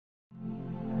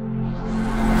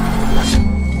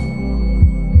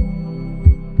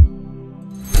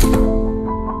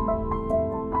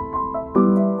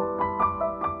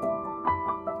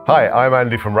Hi, I'm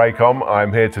Andy from Raycom.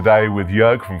 I'm here today with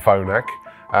Jörg from Phonak,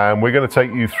 and we're going to take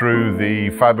you through the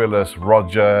fabulous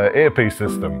Roger earpiece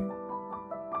system.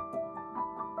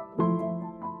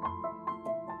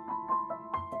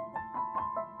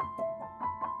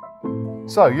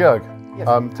 So Jörg,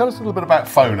 yes. Tell us a little bit about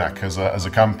Phonak as a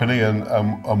company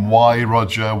and why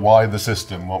Roger, why the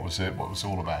system, what was it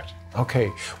all about?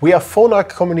 Okay, we are Phonak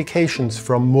Communications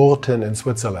from Murten in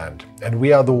Switzerland, and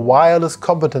we are the wireless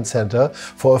competence center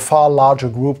for a far larger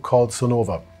group called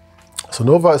Sonova.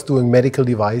 Sonova is doing medical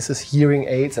devices, hearing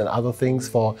aids and other things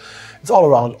it's all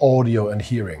around audio and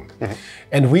hearing. Mm-hmm.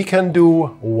 And we can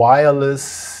do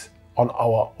wireless on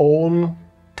our own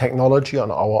technology,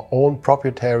 on our own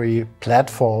proprietary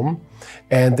platform.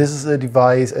 And this is a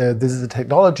device, this is a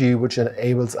technology which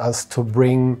enables us to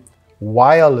bring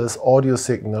wireless audio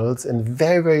signals in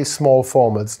very, very small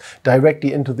formats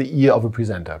directly into the ear of a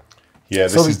presenter. Yeah,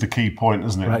 this is the key point,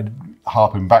 isn't it? Right.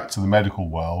 Harping back to the medical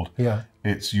world, yeah.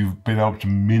 You've been able to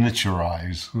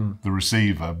miniaturize the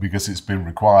receiver because it's been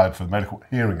required for medical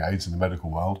hearing aids in the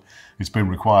medical world. It's been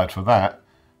required for that.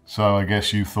 So I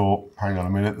guess you thought, hang on a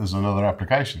minute, there's another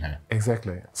application here.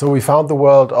 Exactly. So we found the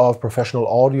world of professional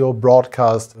audio,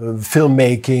 broadcast,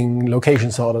 filmmaking,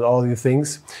 location sound and all these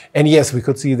things. And yes, we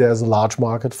could see there's a large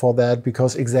market for that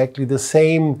because exactly the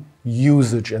same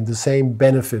usage and the same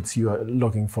benefits you are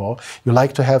looking for. You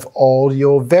like to have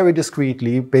audio very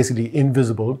discreetly, basically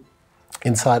invisible,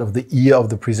 inside of the ear of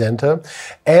the presenter.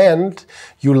 And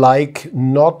you like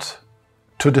not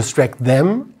to distract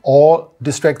them or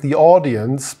distract the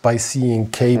audience by seeing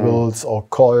cables or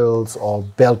coils or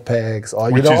belt packs or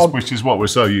which is what we're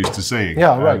so used to seeing.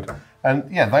 Yeah, right. And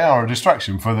yeah, they are a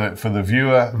distraction for the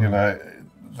viewer. You know,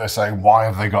 they're saying, why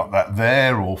have they got that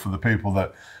there? Or for the people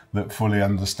that fully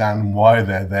understand why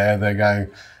they're there, they're going,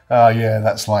 oh yeah,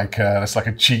 that's like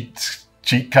a cheat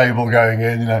cable going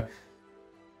in. You know,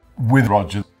 with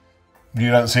Roger,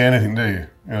 you don't see anything, do you?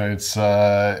 You know,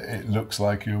 it looks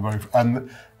like you're very,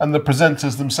 and the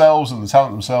presenters themselves and the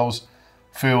talent themselves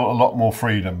feel a lot more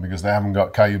freedom because they haven't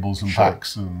got cables and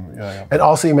packs and And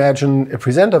also imagine a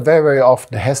presenter very, very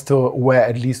often has to wear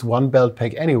at least one belt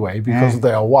pack anyway because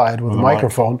they are wired with a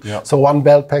microphone. Yeah. So one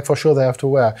belt pack for sure they have to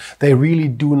wear. They really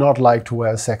do not like to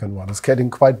wear a second one. It's getting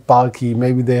quite bulky.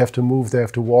 Maybe they have to move, they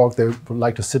have to walk, they would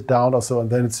like to sit down or so, and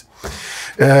then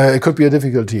it could be a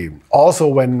difficulty. Also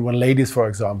when ladies, for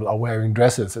example, are wearing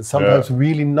dresses, it's sometimes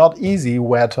really not easy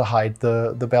where to hide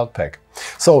the belt pack.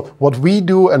 So what we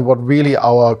do and what really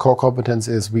our core competence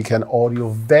is, we can audio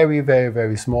very, very,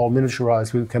 very small,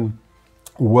 miniaturized. We can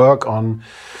work on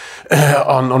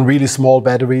really small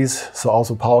batteries. So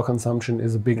also power consumption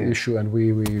is a big issue, and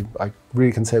I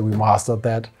really can say we mastered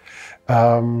that.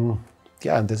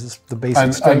 Yeah, and this is the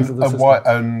basic strength of the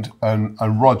system.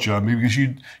 And Roger, I mean, because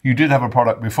you did have a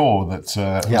product before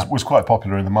that was quite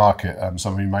popular in the market.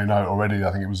 Some of you may know it already.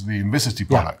 I think it was the Invisity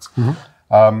product. Yeah.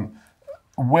 Mm-hmm.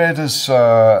 Where does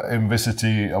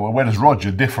where does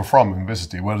Roger differ from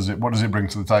Invisity? What does it bring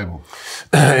to the table?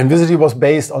 Invisity was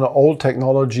based on an old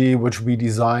technology which we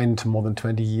designed more than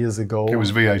 20 years ago. It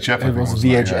was VHF. It was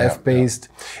VHF based,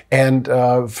 and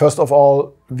first of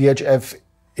all, VHF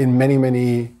in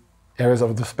many areas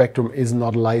of the spectrum is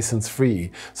not license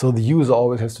free. So the user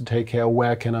always has to take care,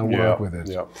 where can I work with it?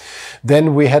 Yeah.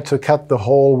 Then we had to cut the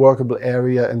whole workable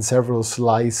area in several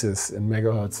slices in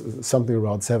megahertz, something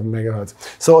around 7 megahertz.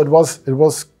 So it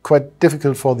was quite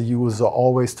difficult for the user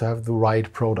always to have the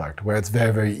right product, where it's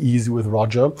very, very easy with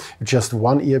Roger. It's just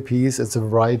one earpiece, it's a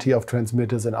variety of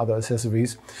transmitters and other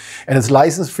accessories, and it's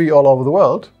license free all over the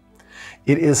world.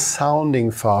 It is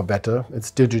sounding far better. It's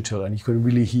digital and you can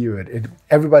really hear it.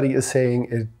 Everybody is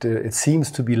saying it seems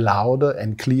to be louder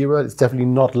and clearer. It's definitely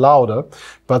not louder,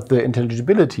 but the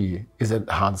intelligibility is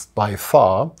enhanced by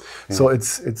far. So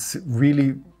it's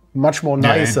really much more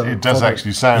nicer. It does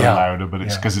actually sound louder, but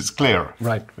it's because it's clearer.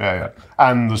 Right. Yeah.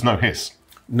 And there's no hiss.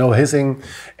 No hissing.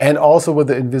 And also with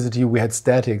the Invisity, we had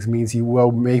statics, means you were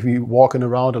maybe walking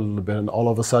around a little bit and all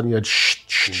of a sudden you had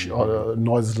or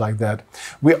noises like that.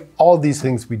 All these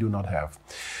things we do not have.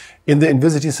 In the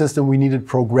Invisity system, we needed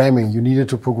programming. You needed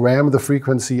to program the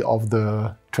frequency of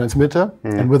the transmitter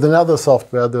and with another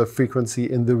software, the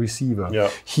frequency in the receiver. Yeah.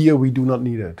 Here, we do not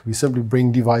need it. We simply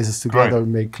bring devices together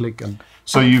and make click. And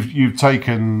so you've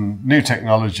taken new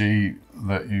technology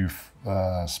that you've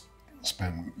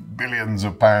spent billions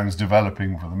of pounds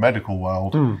developing for the medical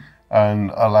world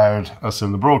and allowed us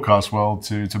in the broadcast world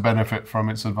to benefit from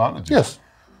its advantages. Yes.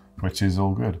 Which is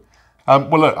all good.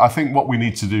 Well, look, I think what we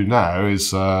need to do now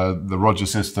is the Roger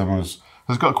system has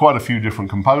got quite a few different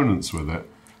components with it.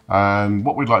 And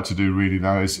what we'd like to do really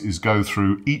now is go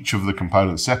through each of the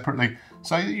components separately,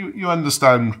 so you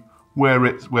understand where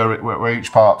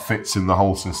each part fits in the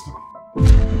whole system.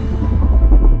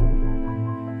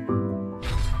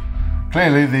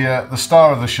 Clearly, the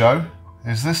star of the show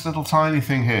is this little tiny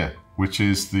thing here, which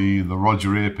is the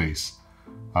Roger earpiece.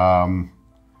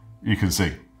 You can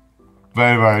see,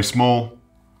 very, very small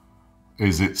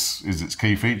is its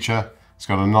key feature. It's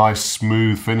got a nice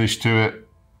smooth finish to it,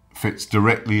 fits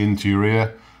directly into your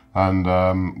ear, and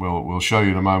we'll show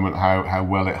you in a moment how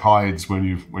well it hides when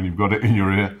you've got it in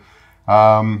your ear.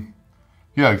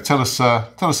 Yeah, tell us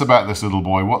about this little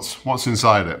boy. What's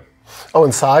inside it? Oh,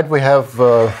 inside we have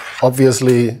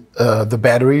obviously the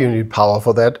battery. You need power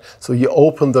for that. So you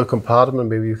open the compartment.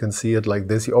 Maybe you can see it like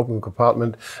this. You open the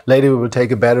compartment. Later we will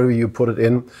take a battery. You put it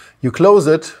in. You close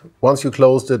it. Once you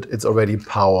closed it, it's already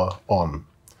power on.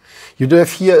 You do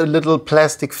have here a little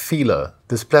plastic feeler.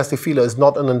 This plastic feeler is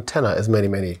not an antenna, as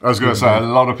many. I was going to say, a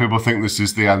lot of people think this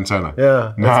is the antenna.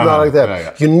 Yeah, no, it's not like that.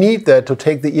 Yeah. You need that to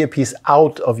take the earpiece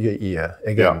out of your ear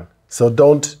again. Yeah. So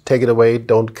don't take it away,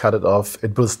 don't cut it off.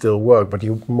 It will still work, but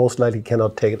you most likely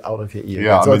cannot take it out of your ear.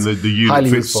 Yeah, so I mean, the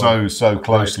unit fits so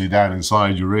closely down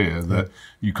inside your ear that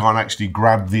you can't actually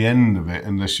grab the end of it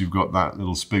unless you've got that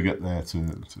little spigot there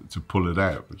to pull it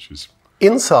out, which is...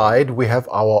 Inside, we have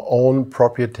our own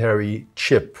proprietary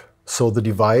chip. So the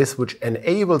device which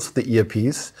enables the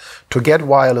earpiece to get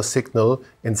wireless signal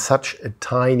in such a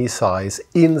tiny size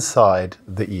inside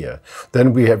the ear.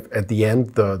 Then we have at the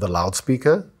end the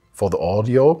loudspeaker for the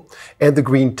audio, and the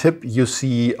green tip you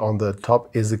see on the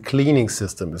top is a cleaning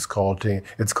system. It's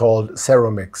called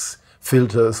ceramics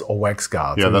filters or wax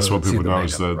guards. Yeah, that's what people know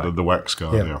as the wax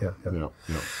guard. Yeah.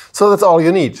 So that's all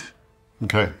you need.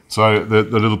 Okay, so the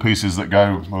little pieces that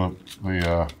go, well,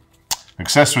 the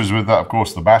accessories with that, of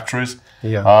course, the batteries.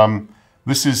 Yeah.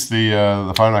 This is the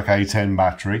Phonak A10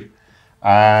 battery,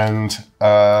 and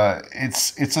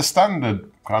it's a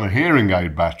standard kind of hearing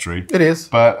aid battery. It is.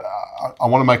 But I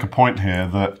want to make a point here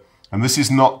that, and this is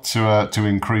not to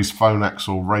increase Phonak's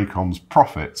or Raycom's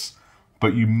profits,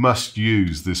 but you must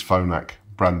use this Phonak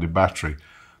branded battery.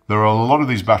 There are a lot of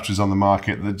these batteries on the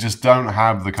market that just don't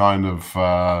have the kind of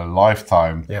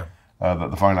lifetime that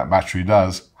the Phonak battery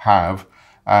does have.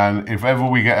 And if ever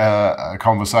we get a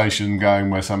conversation going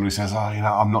where somebody says, oh, you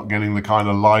know, I'm not getting the kind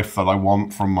of life that I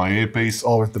want from my earpiece.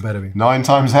 Or with the battery. 9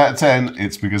 times out of 10,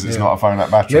 it's because it's not a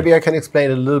Phonak battery. Maybe I can explain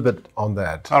a little bit on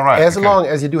that. All right. As long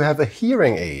as you do have a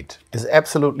hearing aid, it's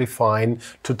absolutely fine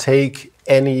to take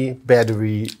any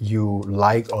battery you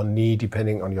like or need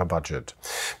depending on your budget.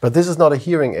 But this is not a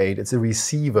hearing aid, it's a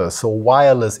receiver, so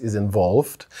wireless is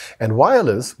involved, and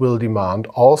wireless will demand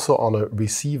also on a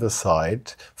receiver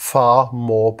side far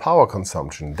more power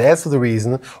consumption. That's the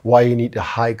reason why you need a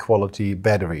high quality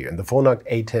battery. And the Phonak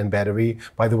A10 battery,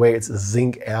 by the way, it's a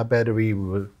zinc air battery, we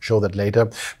will show that later,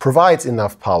 provides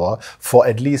enough power for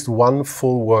at least one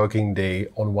full working day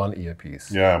on one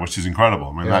earpiece. Yeah, which is incredible.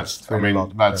 I mean,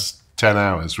 that's 10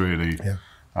 hours really.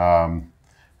 Yeah.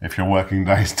 If your working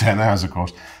day is 10 hours, of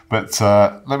course. But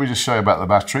let me just show you about the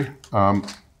battery.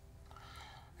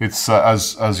 It's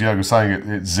as Jörg was saying,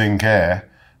 it's zinc air,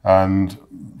 and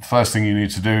first thing you need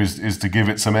to do is to give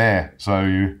it some air. So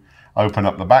you open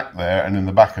up the back there, and in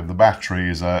the back of the battery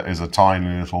is a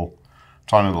tiny little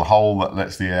hole that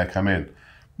lets the air come in.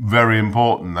 Very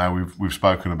important. Now we've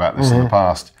spoken about this in the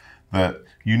past, that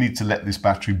you need to let this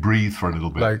battery breathe for a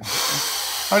little bit.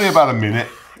 Only about a minute.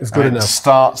 It's good enough. It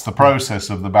starts the process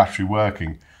of the battery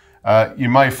working. You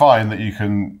may find that you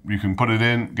can put it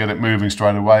in, get it moving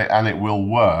straight away, and it will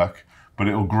work, but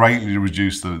it will greatly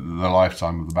reduce the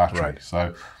lifetime of the battery. Right.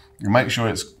 So you make sure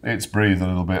it's breathed a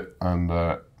little bit, and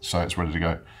so it's ready to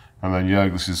go. And then,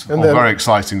 Jörg, this is all very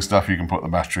exciting stuff. You can put the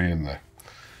battery in there.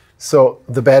 So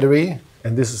the battery,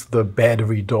 and this is the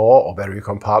battery door or battery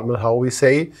compartment, how we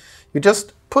say, you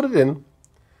just put it in,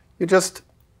 you just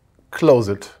close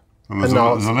it. And there's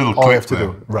a little clip all you have to there.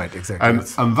 Do. Right, exactly.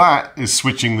 And that is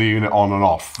switching the unit on and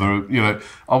off.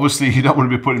 Obviously you don't want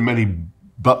to be putting many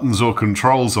buttons or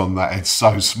controls on that. It's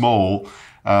so small.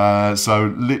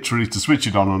 So literally to switch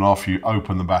it on and off, you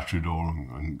open the battery door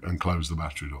and close the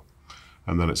battery door.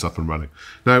 And then it's up and running.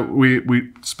 Now, we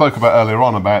spoke about earlier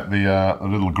on about the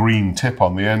little green tip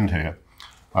on the end here,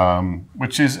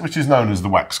 which is known as the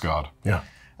wax guard. Yeah.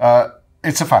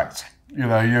 It's a fact. You're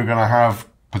going to have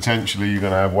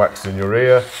wax in your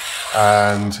ear,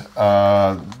 and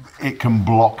it can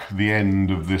block the end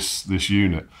of this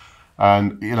unit.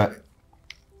 And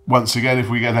once again, if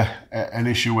we get an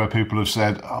issue where people have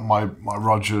said, oh, my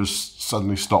Rogers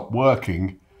suddenly stopped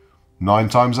working, 9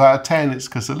 times out of 10, it's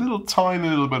because a tiny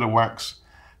little bit of wax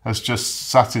has just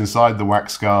sat inside the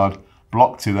wax guard,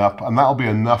 blocked it up, and that'll be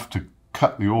enough to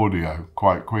cut the audio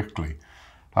quite quickly.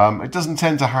 It doesn't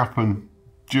tend to happen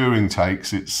during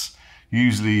takes. It's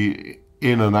usually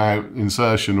in and out,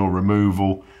 insertion or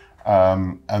removal,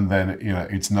 and then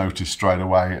it's noticed straight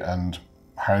away. And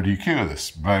how do you cure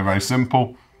this? Very, very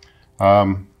simple.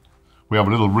 We have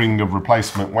a little ring of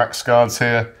replacement wax guards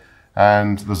here,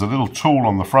 and there's a little tool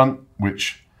on the front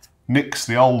which nicks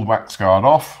the old wax guard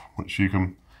off, which you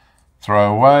can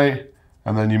throw away,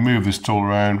 and then you move this tool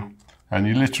around and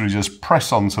you literally just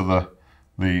press onto the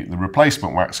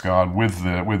replacement wax guard with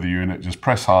the unit, just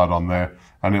press hard on there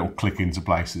and it'll click into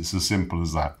place. It's as simple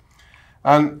as that.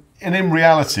 And in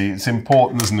reality, it's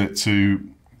important, isn't it, to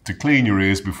clean your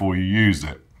ears before you use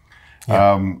it.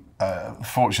 Yeah.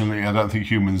 Fortunately, I don't think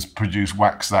humans produce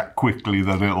wax that quickly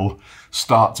that it'll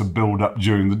start to build up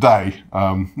during the day.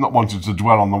 Not wanting to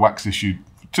dwell on the wax issue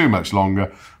too much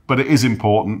longer, but it is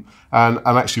important. And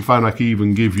actually, Phonak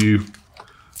even give you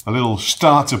a little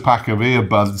starter pack of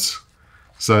earbuds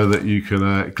so that you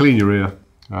can clean your ear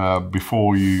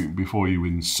before you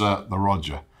insert the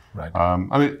Roger. Right.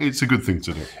 And it's a good thing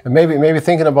to do. And maybe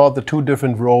thinking about the two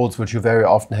different roles which you very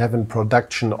often have in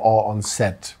production or on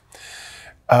set.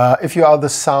 If you are the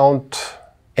sound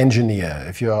engineer,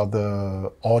 if you are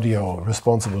the audio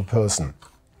responsible person,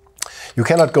 you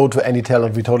cannot go to any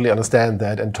talent, we totally understand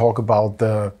that, and talk about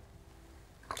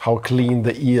how clean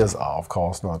the ears are, of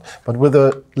course not. But with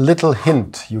a little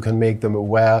hint, you can make them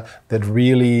aware that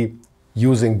really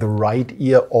using the right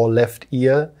ear or left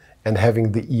ear and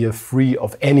having the ear free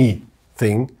of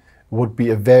anything would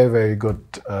be a very, very good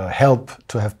help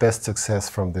to have best success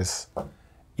from this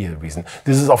ear reason.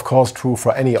 This is of course true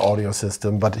for any audio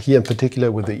system, but here in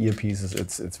particular with the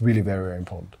earpieces, it's really very, very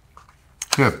important.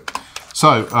 Good.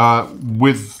 So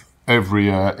with every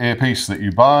earpiece that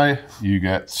you buy, you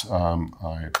get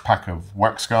a pack of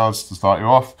wax guards to start you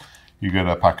off. You get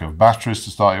a pack of batteries to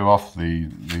start you off, the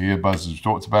earbuds as we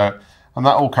talked about, and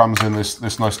that all comes in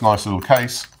this nice little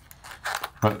case,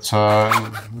 but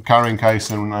carrying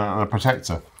case and a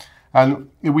protector. And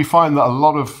we find that a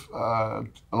lot of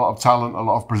talent, a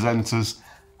lot of presenters,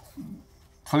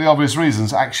 for the obvious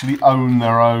reasons, actually own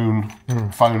their own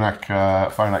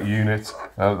Phonak unit,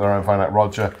 their own Phonak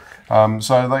Roger.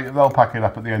 So they'll pack it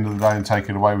up at the end of the day and take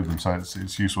it away with them. So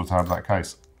it's useful to have that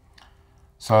case.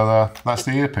 So that's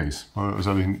the earpiece. Is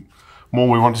there anything more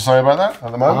we want to say about that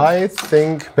at the moment? I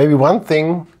think maybe one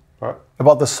thing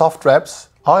about the soft wraps.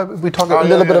 We talked a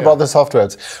little bit about the soft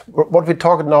wraps. What we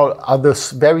talk now are the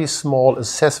very small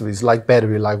accessories like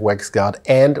battery, like wax guard,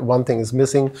 and one thing is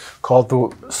missing called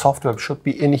the soft wrap, should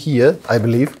be in here, I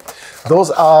believe.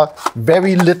 Those are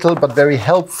very little but very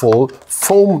helpful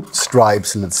foam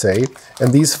stripes, let's say.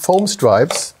 And these foam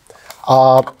stripes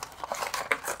are,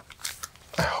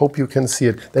 I hope you can see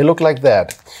it, they look like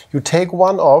that. You take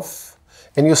one off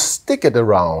and you stick it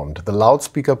around the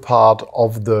loudspeaker part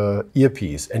of the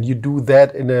earpiece, and you do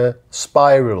that in a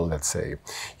spiral, let's say.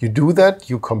 You do that,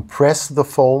 you compress the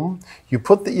foam, you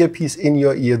put the earpiece in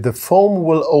your ear, the foam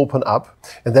will open up,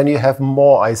 and then you have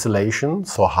more isolation,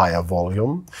 so higher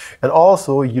volume. And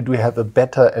also you do have a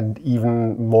better and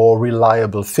even more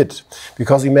reliable fit.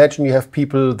 Because imagine you have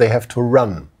people, they have to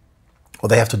run, or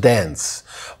they have to dance,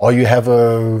 or you have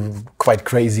a quite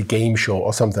crazy game show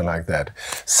or something like that.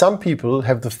 Some people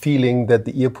have the feeling that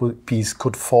the earpiece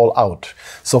could fall out.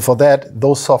 So for that,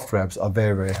 those soft wraps are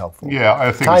very, very helpful. Yeah,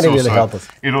 I think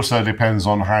it also depends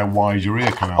on how wide your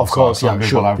ear canals are. Of course, some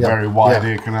people have very wide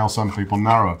ear canals, some people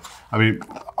narrow. I mean,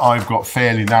 I've got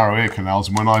fairly narrow ear canals,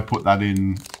 and when I put that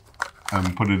in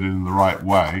and put it in the right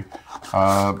way,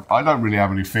 I don't really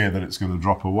have any fear that it's going to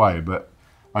drop away, but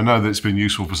I know that it's been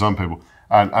useful for some people.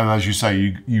 And as you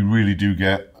say, you really do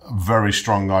get very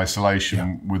strong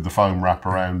isolation with the foam wrap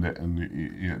around it, and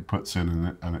it puts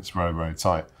in and it's very, very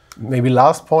tight. Maybe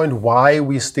last point, why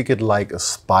we stick it like a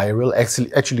spiral.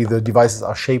 Actually the devices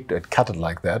are shaped and cut it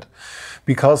like that.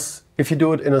 Because if you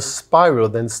do it in a spiral,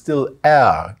 then still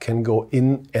air can go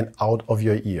in and out of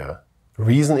your ear.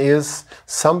 Reason is,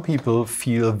 some people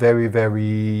feel very,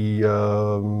 very,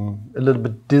 a little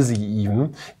bit dizzy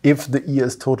even, if the ear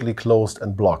is totally closed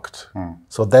and blocked.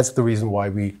 So that's the reason why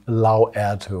we allow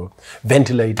air to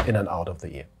ventilate in and out of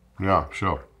the ear. Yeah,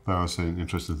 sure. That's an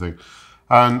interesting thing.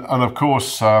 And of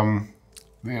course,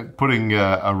 putting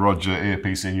a Roger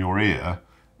earpiece in your ear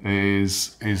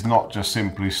is not just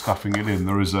simply stuffing it in.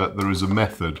 There is a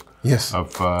method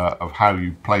of how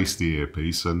you place the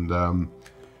earpiece, and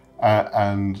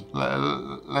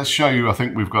let's show you. I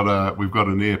think we've got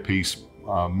an earpiece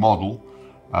model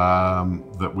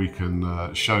that we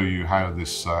can show you how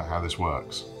this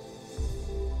works.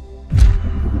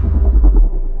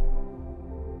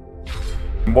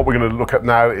 What we're going to look at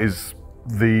now is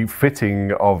the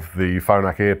fitting of the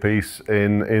Phonak earpiece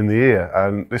in the ear.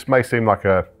 And this may seem like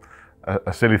a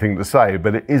silly thing to say,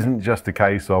 but it isn't just a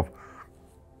case of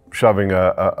shoving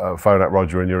a Phonak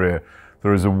Roger in your ear.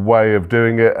 There is a way of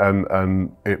doing it,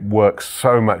 and it works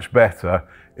so much better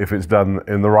if it's done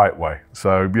in the right way.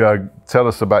 So yeah, tell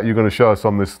us about, you're going to show us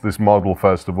on this model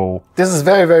first of all. This is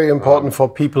very, very important for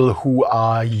people who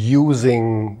are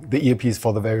using the earpiece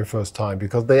for the very first time,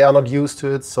 because they are not used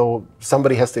to it, so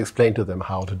somebody has to explain to them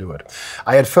how to do it.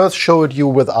 I had first showed you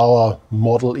with our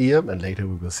model ear, and later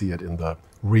we will see it in the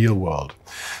real world.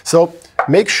 So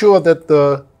make sure that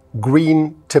the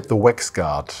green tip, the wax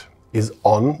guard, is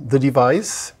on the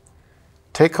device.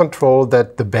 Take control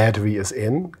that the battery is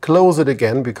in. Close it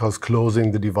again, because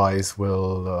closing the device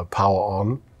will power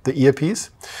on the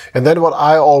earpiece. And then what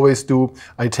I always do,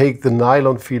 I take the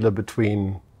nylon feeler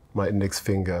between my index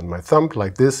finger and my thumb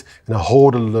like this, and I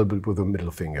hold it a little bit with the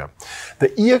middle finger.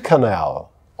 The ear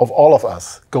canal of all of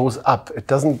us goes up. It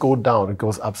doesn't go down, it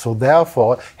goes up. So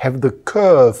therefore, have the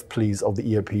curve, please, of the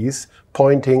earpiece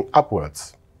pointing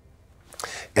upwards.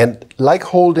 And like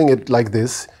holding it like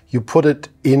this, you put it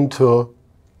into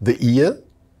the ear,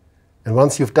 and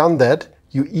once you've done that,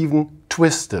 you even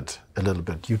twist it a little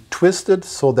bit. You twist it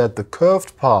so that the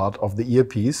curved part of the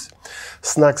earpiece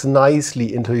snugs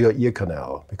nicely into your ear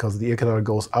canal, because the ear canal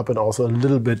goes up and also a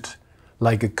little bit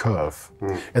like a curve.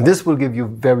 And this will give you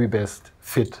very best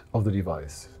fit of the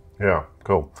device. Yeah,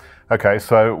 cool. Okay,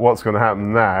 so what's going to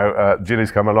happen now,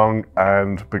 Gilly's come along,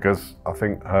 and because I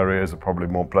think her ears are probably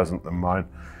more pleasant than mine,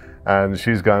 and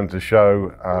she's going to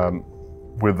show,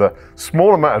 with the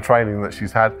small amount of training that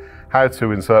she's had, how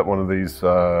to insert one of these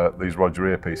Roger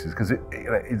earpieces, because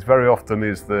it's very often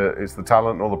it's the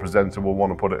talent or the presenter will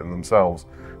want to put it in themselves,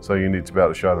 so you need to be able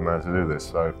to show them how to do this.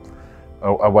 So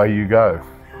away you go.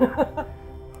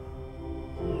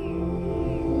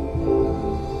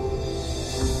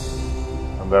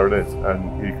 And there it is,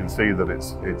 and you can see that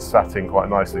it's sat in quite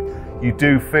nicely. You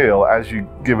do feel as you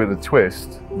give it a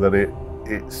twist that it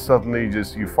suddenly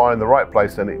just, you find the right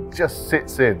place and it just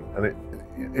sits in, and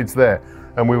it's there.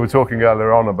 And we were talking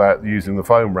earlier on about using the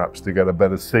foam wraps to get a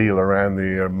better seal around the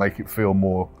ear and make it feel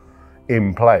more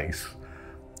in place.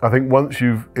 I think once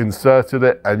you've inserted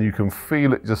it and you can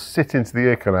feel it just sit into the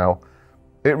ear canal,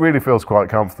 it really feels quite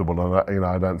comfortable. And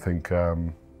I don't think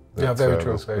yeah, very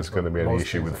true. There's going to be any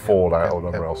issue with fallout or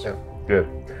whatever else. Yeah. Good.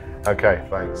 Okay,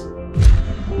 thanks.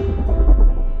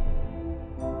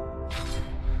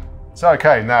 So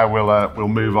okay, now we'll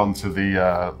move on to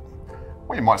the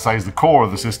what you might say is the core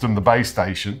of the system, the base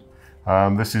station.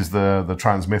 This is the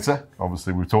transmitter.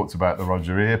 Obviously, we've talked about the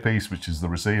Roger earpiece, which is the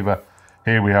receiver.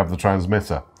 Here we have the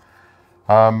transmitter.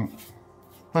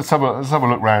 Let's have a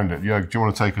look around it. Do you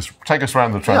want to take us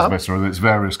around the transmitter and its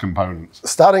various components?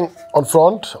 Starting on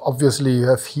front, obviously you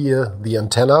have here the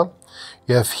antenna.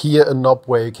 You have here a knob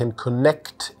where you can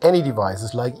connect any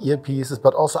devices like earpieces,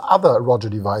 but also other Roger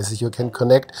devices you can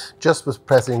connect just with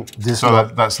pressing this. So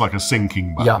that's like a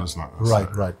syncing button, isn't it?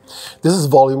 Right. This is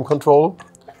volume control,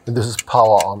 and this is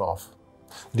power on off.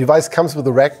 The device comes with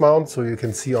a rack mount, so you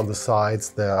can see on the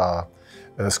sides there are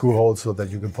screw holes so that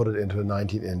you can put it into a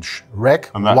 19-inch rack.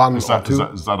 And is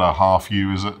that a half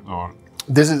U, is it? Or?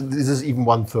 This is even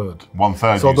 1/3.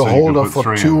 1/3. So the holder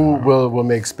for two will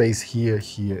make space here,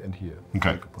 here, and here.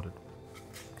 Okay. Put it.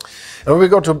 And when we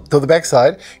go to the back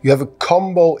side, you have a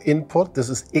combo input. This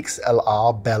is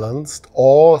XLR balanced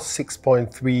or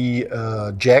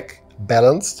 6.3 jack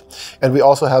balanced. And we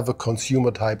also have a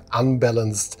consumer type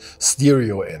unbalanced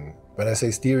stereo in. When I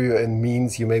say stereo in,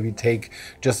 means you maybe take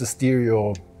just a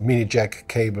stereo mini jack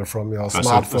cable from your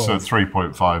smartphone. So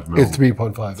 3.5 mil. It's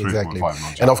 3.5, exactly.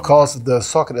 And of course, the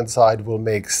socket inside will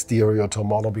make stereo to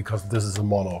mono, because this is a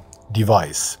mono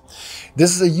device.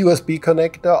 This is a USB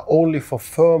connector only for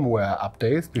firmware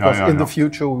updates, because in the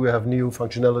future we have new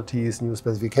functionalities, new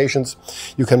specifications.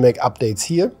 You can make updates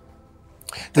here.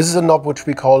 This is a knob which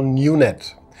we call New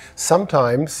Net.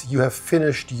 Sometimes you have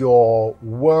finished your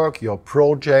work, your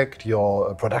project,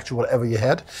 your production, whatever you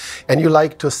had, and you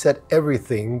like to set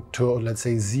everything to, let's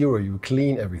say, 0. You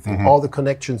clean everything, all the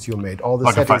connections you made, all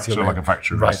the settings you made. Like a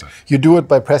factory reset. You do it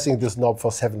by pressing this knob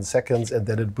for 7 seconds, and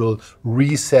then it will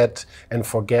reset and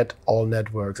forget all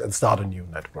networks and start a new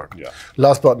network. Yeah.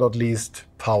 Last but not least,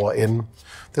 power in.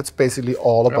 That's basically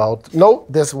all about. No,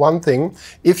 there's one thing.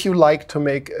 If you like to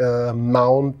make a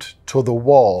mount to the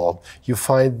wall, you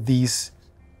find these,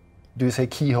 do you say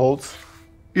keyholes?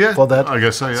 Yeah, for that. I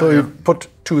guess so. Yeah, so yeah. you put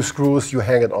 2 screws, you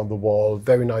hang it on the wall.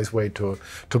 Very nice way to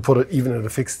put it even in a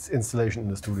fixed installation in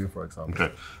the studio, for example.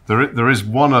 Okay. There is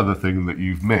one other thing that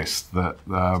you've missed that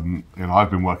I've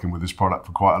been working with this product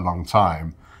for quite a long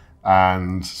time,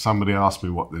 and somebody asked me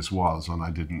what this was, and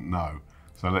I didn't know.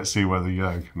 So let's see whether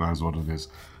Jörg knows what it is.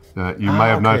 You may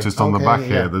have noticed on the back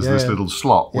here, there's this little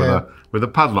slot with a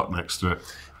padlock next to it.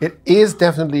 It is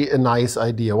definitely a nice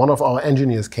idea. One of our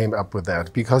engineers came up with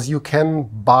that because you can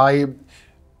buy.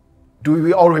 Do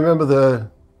we all remember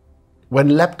when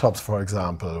laptops, for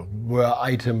example, were an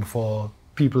item for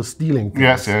people stealing things?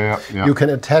 Yes, yeah. You can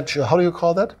attach. How do you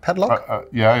call that? Padlock.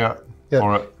 Yeah.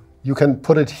 Or you can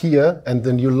put it here and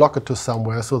then you lock it to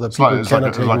somewhere so that people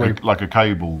cannot take it. Like a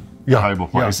cable. Cable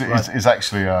point. It's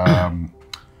actually a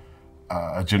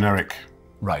generic.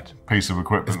 Right. Piece of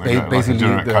equipment. It's basically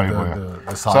like a cable,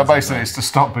 the size. So basically, it's to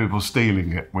stop people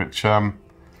stealing it, which I don't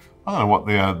know what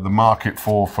the market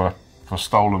for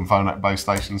stolen Phonak base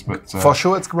stations, but for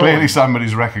sure it's growing. Clearly,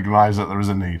 somebody's recognised that there is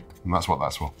a need, and that's what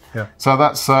that's for. Yeah. So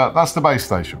that's the base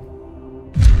station.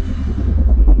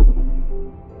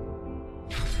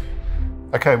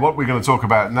 Okay, what we're going to talk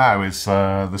about now is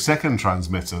the second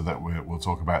transmitter that we'll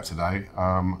talk about today,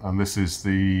 and this is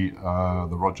the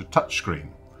Roger touchscreen,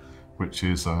 which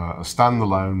is a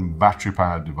standalone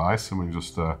battery-powered device, and we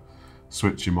just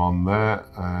switch him on there,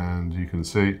 and you can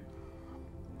see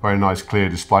very nice clear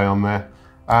display on there,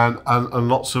 and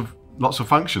lots of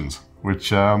functions,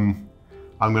 which I'm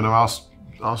going to ask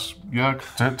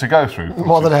Jörg to go through.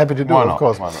 More than happy to do, of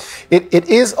course. Why not? It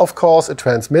is, of course, a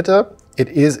transmitter. It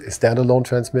is a standalone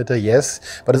transmitter,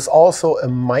 yes, but it's also a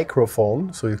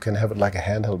microphone, so you can have it like a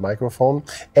handheld microphone,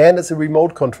 and it's a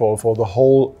remote control for the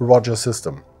whole Roger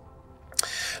system.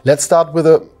 Let's start with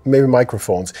maybe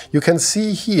microphones. You can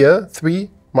see here 3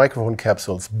 microphone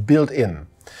capsules built in.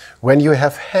 When you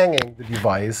have hanging the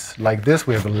device like this,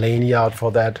 we have a lanyard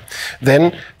for that,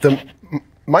 then the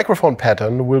microphone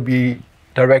pattern will be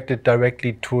directed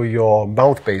directly to your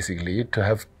mouth, basically, to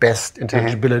have best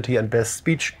intelligibility and best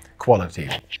speech quality.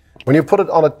 When you put it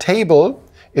on a table,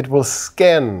 it will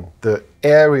scan the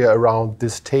area around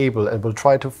this table and will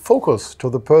try to focus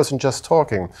to the person just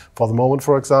talking. For the moment,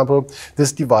 for example,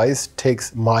 this device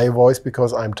takes my voice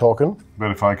because I'm talking.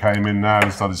 But if I came in now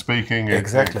and started speaking, it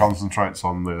concentrates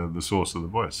on the source of the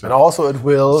voice. And also it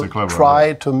will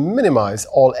try to minimize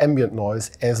all ambient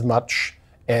noise as much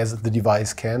as the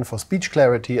device can for speech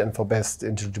clarity and for best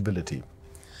intelligibility.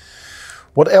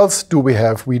 What else do we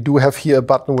have? We do have here a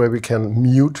button where we can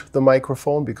mute the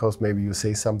microphone because maybe you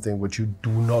say something which you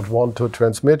do not want to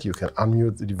transmit. You can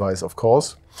unmute the device, of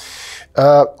course.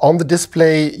 On the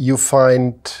display, you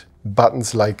find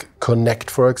buttons like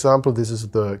connect, for example. This is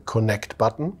the connect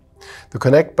button. The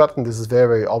connect button, this is very,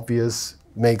 very obvious,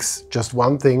 makes just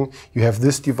one thing. You have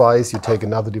this device, you take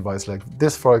another device like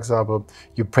this, for example,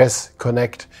 you press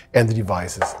connect and the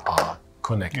devices are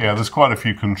connected. Yeah, there's quite a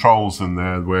few controls in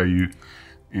there where you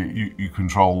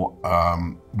control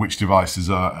which devices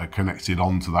are connected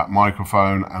onto that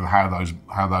microphone and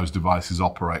how those devices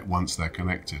operate once they're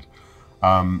connected.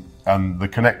 And the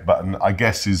connect button, I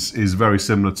guess, is very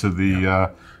similar to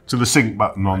the sync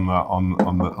button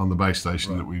on the base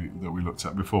station that we looked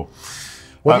at before.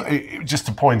 Just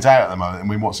to point out at the moment, I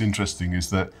mean, what's interesting is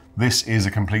that this is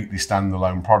a completely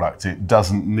standalone product. It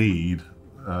doesn't need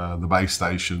the base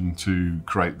station to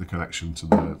create the connection to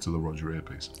the Roger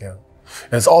earpiece. Yeah.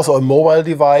 And it's also a mobile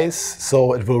device,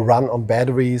 so it will run on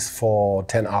batteries for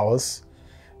 10 hours.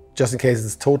 Just in case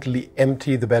it's totally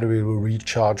empty, the battery will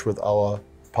recharge with our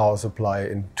power supply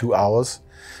in 2 hours.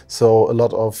 So a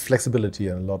lot of flexibility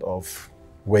and a lot of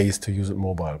ways to use it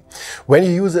mobile. When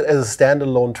you use it as a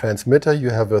standalone transmitter,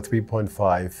 you have a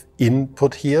 3.5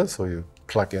 input here, so you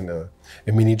plug in a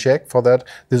mini jack for that.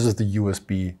 This is the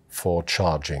USB for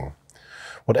charging.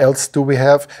 What else do we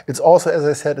have? It's also, as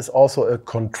I said, it's also a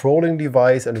controlling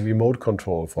device and a remote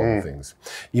control for things.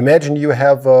 Imagine you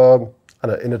have,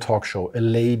 in a talk show, a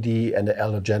lady and an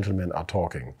elder gentleman are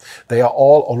talking. They are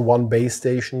all on one base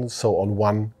station, so on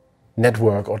one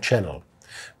network or channel.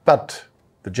 But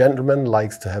the gentleman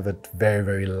likes to have it very,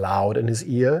 very loud in his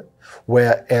ear,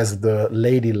 whereas the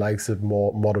lady likes it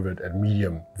more moderate and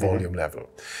medium volume level.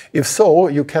 If so,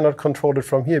 you cannot control it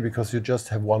from here because you just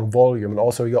have one volume, and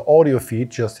also your audio feed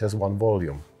just has one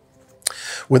volume.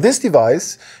 With this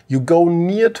device, you go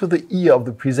near to the ear of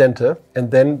the presenter, and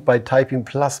then by typing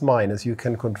plus minus, you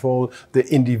can control the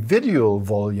individual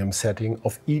volume setting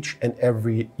of each and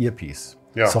every earpiece.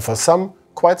 Yeah. So for some,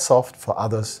 quite soft, for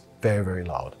others, very, very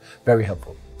loud. Very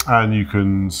helpful. And you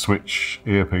can switch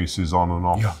earpieces on and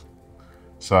off. Yeah.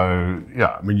 So,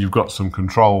 yeah, I mean, you've got some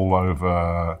control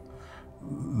over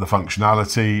the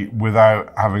functionality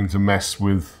without having to mess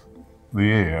with the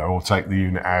ear or take the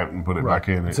unit out and put it back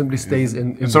in. It simply stays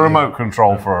in. It's a remote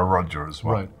control for a Roger as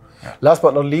well. Right. Yeah. Last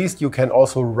but not least, you can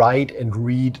also write and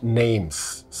read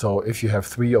names. So if you have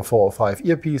 3 or 4 or 5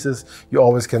 earpieces, you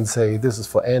always can say, this is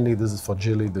for Andy, this is for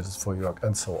Jilly, this is for Jörg,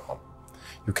 and so on.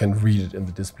 You can read it in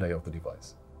the display of the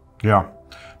device. Yeah,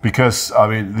 because I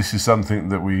mean, this is something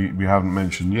that we haven't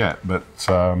mentioned yet, but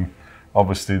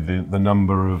obviously the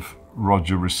number of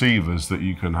Roger receivers that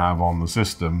you can have on the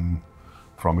system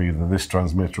from either this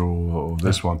transmitter or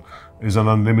this one is an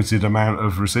unlimited amount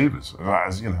of receivers,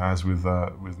 as you know, as with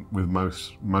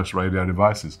most radio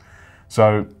devices.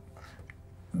 So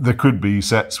there could be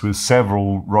sets with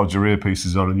several Roger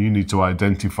earpieces on, and you need to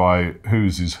identify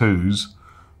whose is whose,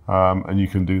 and you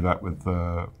can do that with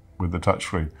the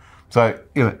touchscreen. So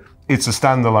you know, it's a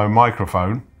standalone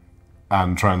microphone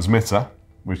and transmitter,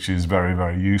 which is very,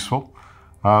 very useful,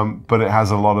 but it has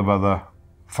a lot of other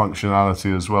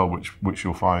functionality as well, which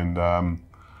you'll find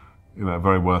you know,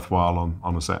 very worthwhile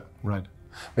on a set. Right.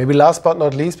 Maybe last but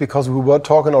not least, because we were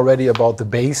talking already about the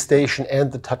base station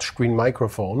and the touchscreen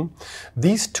microphone,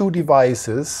 these two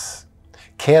devices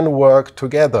can work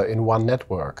together in one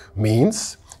network.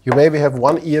 Means you maybe have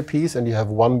one earpiece and you have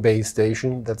one base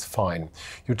station, that's fine.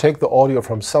 You take the audio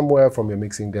from somewhere, from your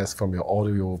mixing desk, from your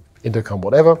audio intercom,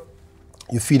 whatever,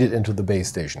 you feed it into the base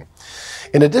station.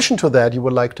 In addition to that, you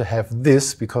would like to have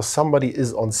this because somebody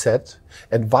is on set,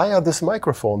 and via this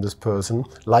microphone, this person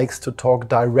likes to talk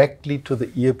directly to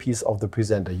the earpiece of the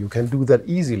presenter. You can do that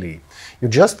easily. You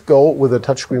just go with a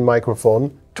touchscreen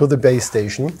microphone to the base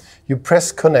station, you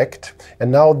press connect,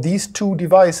 and now these two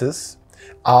devices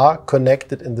are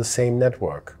connected in the same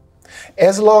network.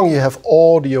 As long as you have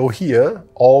audio here,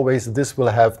 always this will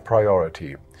have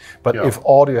priority. But if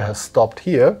audio has stopped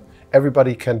here,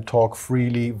 everybody can talk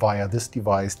freely via this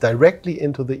device directly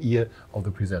into the ear of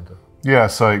the presenter. Yeah,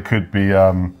 so it could be, you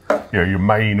know, your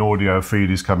main audio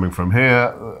feed is coming from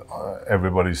here.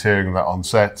 Everybody's hearing that on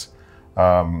set.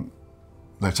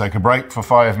 They take a break for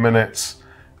 5 minutes.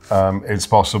 It's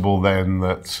possible then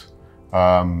that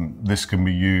this can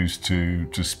be used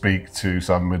to speak to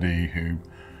somebody who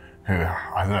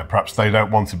I don't know, perhaps they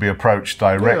don't want to be approached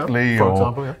directly, for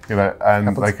example, you know,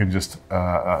 and they can just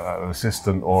an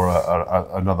assistant or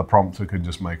another prompter can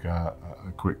just make a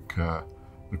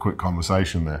quick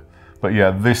conversation there. But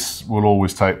yeah, this will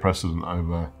always take precedent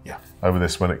over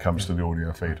this when it comes to the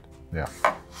audio feed. Yeah.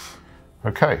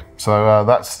 Okay, so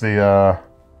that's the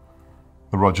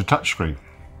Roger touchscreen.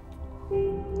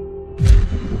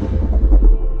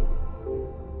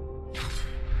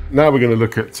 Now we're going to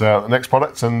look at the next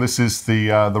product, and this is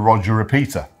the Roger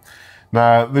repeater.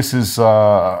 Now this is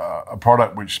a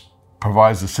product which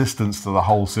provides assistance to the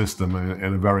whole system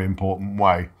in a very important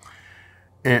way.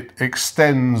 It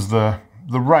extends the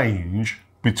range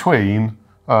between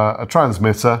a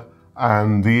transmitter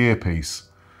and the earpiece.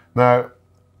 Now,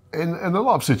 in a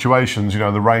lot of situations, you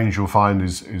know, the range you'll find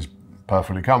is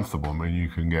perfectly comfortable. I mean, you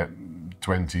can get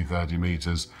 20, 30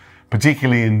 meters.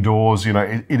 Particularly indoors, you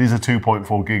know, it is a 2.4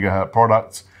 gigahertz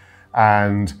product,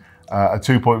 and a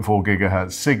 2.4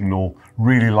 gigahertz signal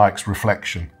really likes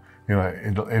reflection. You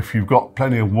know, if you've got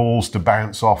plenty of walls to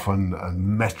bounce off and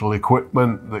metal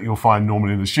equipment that you'll find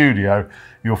normally in the studio,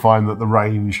 you'll find that the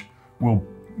range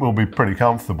will be pretty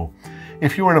comfortable.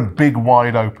 If you're in a big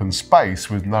wide open space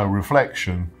with no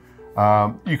reflection,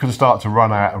 you can start to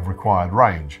run out of required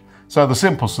range. So the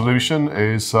simple solution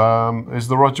is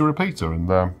the Roger repeater,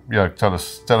 and yeah, tell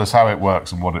us how it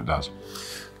works and what it does.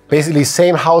 Basically,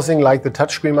 same housing like the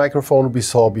touchscreen microphone we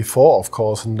saw before. Of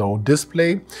course, no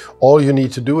display. All you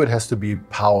need to do, it has to be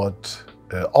powered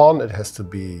on. It has to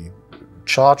be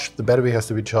charged. The battery has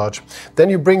to be charged. Then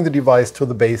you bring the device to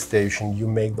the base station. You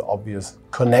make the obvious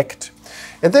connect,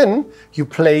 and then you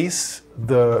place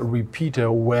the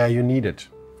repeater where you need it.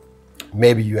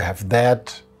 Maybe you have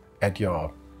that at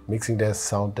your mixing desk,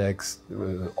 sound decks,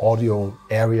 audio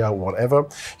area, whatever.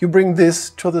 You bring this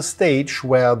to the stage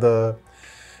where the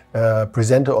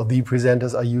presenter or the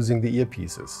presenters are using the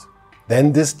earpieces.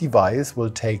 Then this device will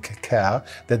take care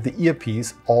that the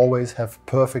earpiece always have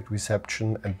perfect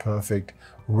reception and perfect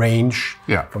range.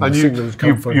 Yeah, and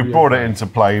you brought it into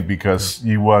play because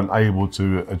you weren't able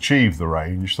to achieve the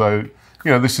range. So,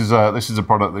 you know, this is a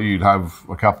product that you'd have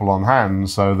a couple on hand,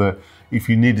 so that if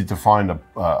you needed to find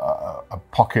a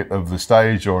pocket of the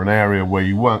stage or an area where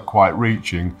you weren't quite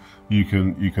reaching, you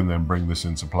can then bring this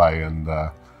into play and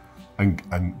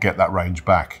get that range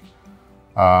back.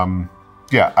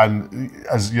 Yeah, and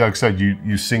as Jörg said,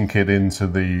 you sync it into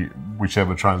the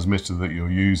whichever transmitter that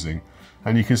you're using.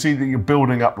 And you can see that you're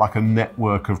building up like a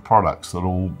network of products that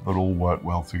all work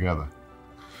well together.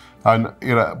 And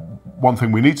you know, one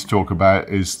thing we need to talk about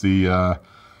is the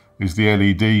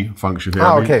LED function here.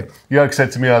 Okay. Jörg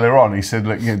said to me earlier on, he said,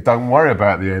 look, don't worry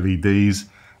about the LEDs.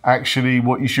 Actually,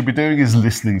 what you should be doing is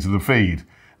listening to the feed.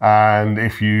 And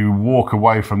if you walk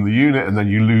away from the unit and then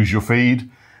you lose your feed,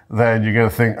 then you're going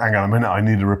to think, hang on a minute, I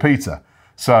need a repeater.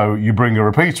 So you bring a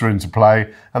repeater into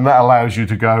play, and that allows you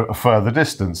to go a further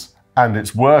distance. And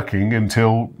it's working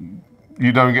until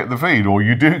you don't get the feed, or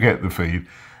you do get the feed.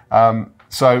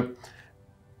 So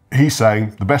he's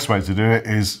saying the best way to do it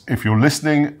is if you're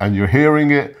listening and you're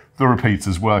hearing it, the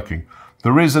repeater's working.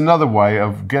 There is another way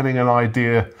of getting an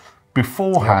idea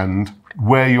beforehand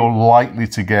where you're likely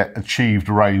to get achieved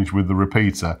range with the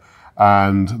repeater.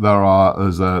 And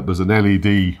there's an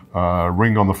LED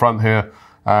ring on the front here,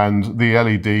 and the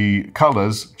LED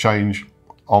colors change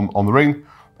on the ring,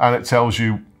 and it tells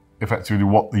you effectively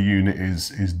what the unit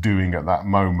is doing at that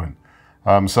moment.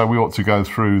 So we ought to go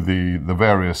through the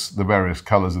various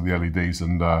colors of the LEDs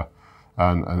and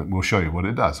we'll show you what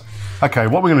it does. Okay,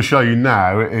 what we're going to show you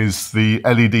now is the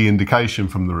LED indication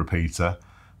from the repeater.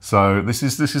 So this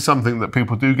is something that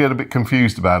people do get a bit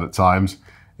confused about at times.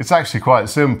 It's actually quite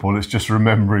simple. It's just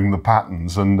remembering the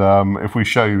patterns. And if we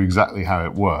show you exactly how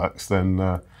it works,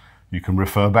 then you can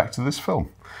refer back to this film.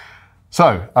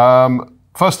 So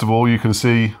first of all, you can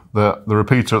see that the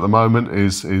repeater at the moment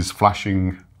is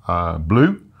flashing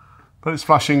blue, but it's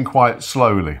flashing quite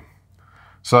slowly.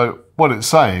 So what it's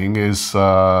saying is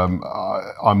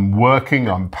I'm working,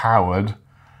 I'm powered,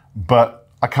 but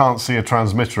I can't see a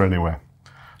transmitter anywhere.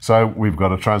 So we've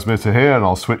got a transmitter here, and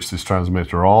I'll switch this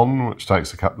transmitter on, which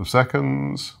takes a couple of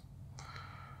seconds.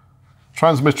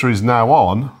 Transmitter is now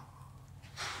on.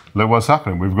 Look what's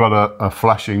happening. We've got a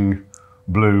flashing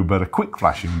blue, but a quick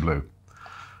flashing blue.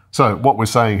 So what we're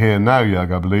saying here now,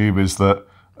 Jörg, I believe, is that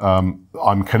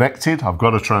I'm connected. I've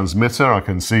got a transmitter. I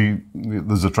can see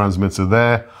there's a transmitter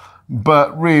there,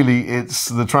 but really,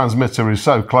 the transmitter is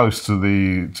so close to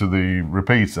the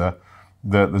repeater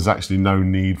that there's actually no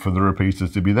need for the repeater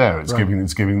to be there. It's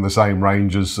giving the same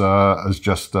range as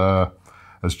just a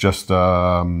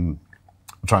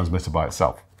transmitter by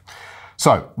itself.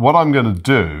 So what I'm going to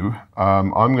do,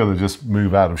 I'm going to just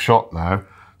move out of shot now,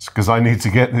 because I need to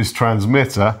get this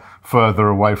transmitter further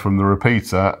away from the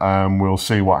repeater, and we'll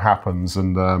see what happens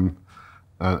and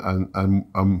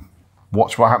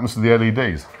watch what happens to the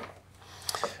LEDs.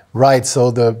 Right,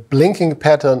 so the blinking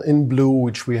pattern in blue,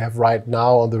 which we have right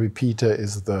now on the repeater,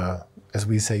 is the, as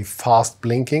we say, fast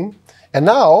blinking. And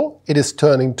now it is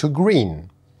turning to green.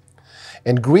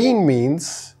 And green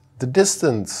means the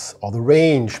distance or the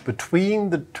range between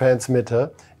the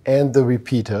transmitter and the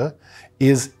repeater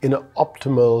is in an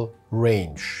optimal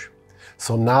range.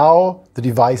 So now the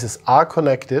devices are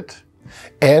connected,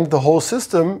 and the whole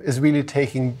system is really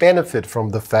taking benefit from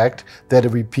the fact that a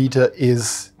repeater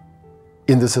is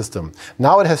in the system.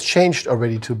 Now it has changed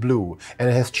already to blue, and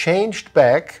it has changed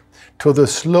back to the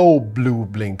slow blue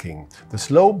blinking. The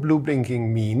slow blue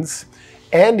blinking means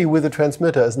Andy with the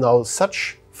transmitter is now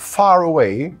such far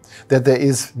away that there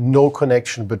is no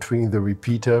connection between the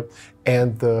repeater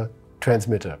and the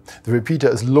transmitter. The repeater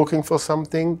is looking for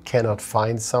something, cannot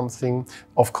find something,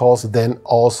 of course, then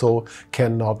also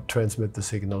cannot transmit the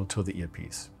signal to the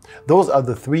earpiece. Those are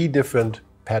the three different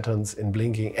patterns in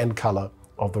blinking and color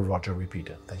of the Roger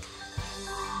repeater. Thank you.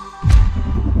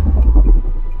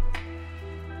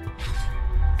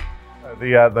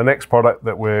 The next product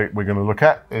that we're going to look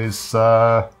at is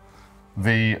the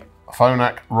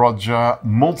Phonak Roger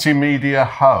Multimedia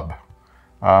Hub.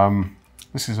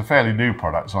 This is a fairly new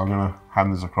product, so I'm going to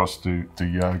hand this across to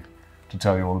Jörg to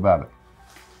tell you all about it.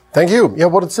 Thank you. Yeah,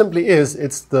 what it simply is,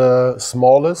 it's the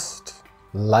smallest,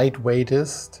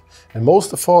 lightweightest, and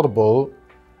most affordable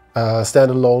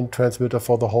standalone transmitter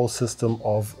for the whole system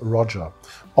of Roger.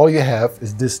 All you have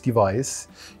is this device.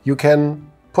 You can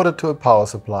put it to a power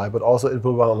supply, but also it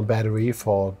will run on a battery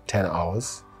for 10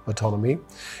 hours autonomy.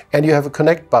 And you have a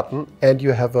connect button, and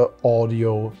you have an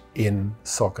audio in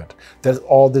socket. That's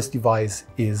all this device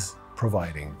is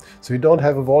providing. So you don't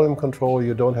have a volume control,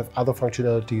 you don't have other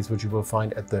functionalities which you will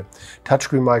find at the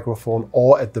touchscreen microphone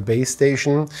or at the base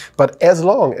station. But as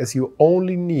long as you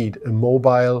only need a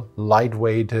mobile,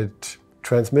 lightweighted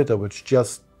transmitter which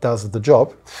just does the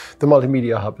job, the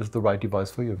Multimedia Hub is the right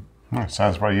device for you.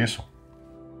 Sounds very useful.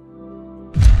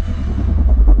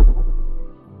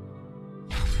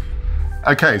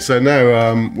 Okay, so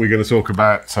now we're going to talk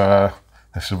about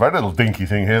this is a very little dinky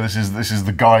thing here. This is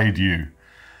the guide U.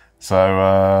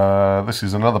 So this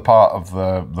is another part of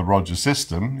the Roger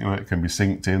system. You know, it can be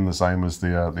synced in the same as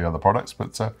the other products,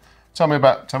 but Tell me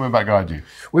about GuideU.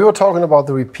 We were talking about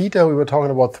the repeater. We were talking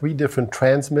about 3 different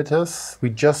transmitters. We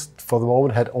just, for the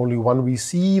moment, had only one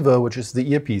receiver, which is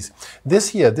the earpiece.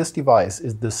 This device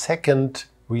is the second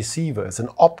receiver. It's an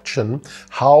option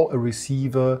how a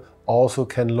receiver also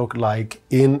can look like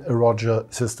in a Roger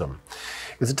system.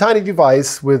 It's a tiny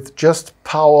device with just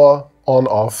power on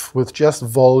off, with just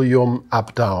volume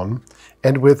up down,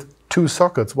 and with 2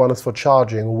 sockets. One is for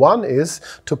charging. One is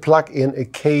to plug in a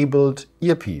cabled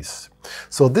earpiece.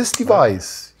 So this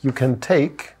device you can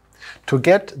take to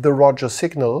get the Roger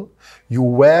signal. You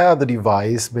wear the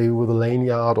device maybe with a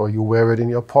lanyard, or you wear it in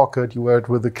your pocket, you wear it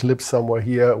with a clip somewhere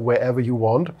here, wherever you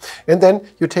want. And then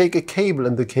you take a cable,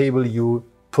 and the cable you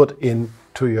put in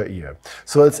to your ear.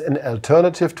 So it's an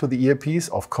alternative to the earpiece.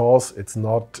 Of course, it's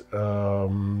not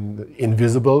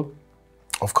invisible.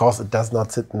 Of course, it does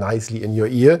not sit nicely in your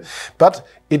ear, but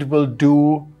it will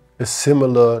do a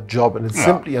similar job, and it's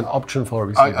simply an option for a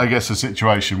receiver. I guess a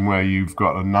situation where you've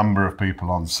got a number of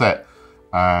people on set,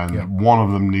 and one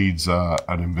of them needs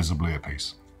an invisible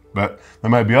earpiece. But there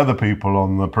may be other people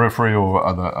on the periphery or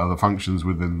other functions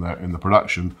within the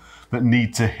production that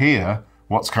need to hear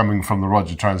what's coming from the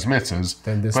Roger transmitters,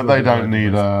 but they don't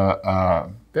need a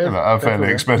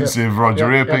fairly expensive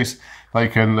Roger earpiece. They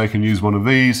can use one of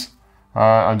these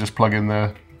and just plug in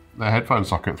their headphone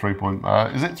socket. Is it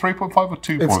 3.5 or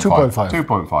 2.5? It's 2.5.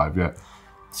 2.5, yeah.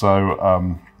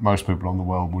 So most people on the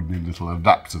world would need a little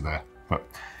adapter there, but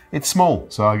it's small,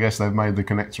 so I guess they've made the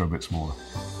connector a bit smaller.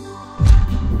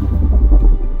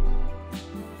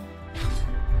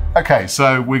 Okay,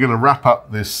 so we're going to wrap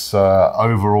up this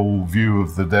overall view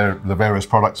of the various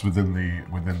products within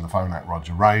the Phonak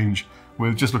Roger range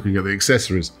with just looking at the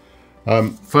accessories.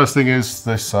 First thing is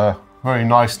this very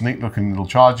nice, neat-looking little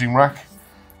charging rack.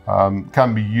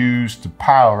 Can be used to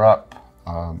power up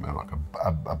like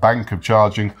a bank of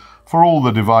charging for all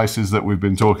the devices that we've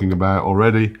been talking about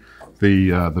already.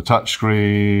 The touch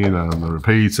screen and the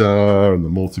repeater and the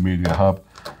multimedia hub.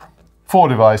 4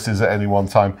 devices at any one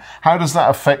time. How does that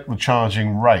affect the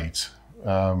charging rate?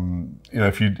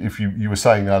 If you were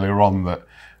saying earlier on that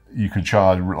you could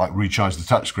recharge the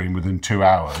touchscreen within 2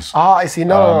 hours. Ah, I see.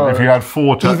 No. If you had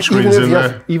 4 touchscreens in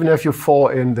there, even if you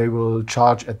 4 in, they will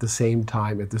charge at the same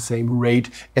time, at the same rate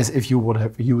as if you would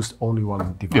have used only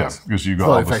one device. Yeah, because you've got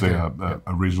obviously a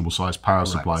reasonable sized power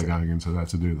supply going into there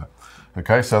to do that.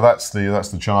 Okay, so that's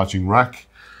the charging rack,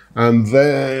 and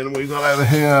then we've got over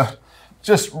here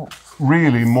just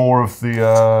really more of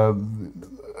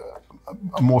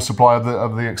more supply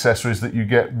of the accessories that you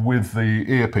get with the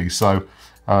earpiece. So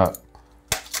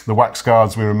the wax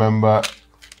guards, we remember,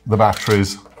 the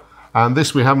batteries, and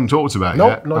this we haven't talked about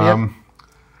yet. Not yet.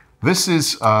 This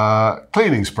is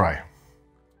cleaning spray.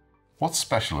 What's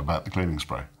special about the cleaning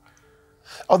spray?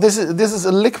 Oh, this is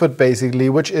a liquid basically,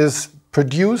 which is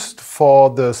produced for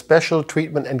the special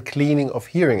treatment and cleaning of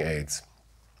hearing aids.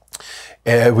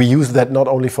 We use that not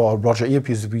only for Roger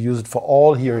earpieces, we use it for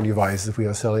all hearing devices we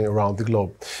are selling around the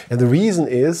globe. And the reason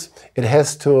is it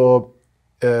has to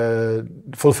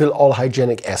fulfill all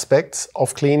hygienic aspects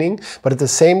of cleaning, but at the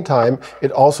same time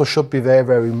it also should be very,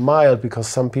 very mild, because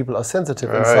some people are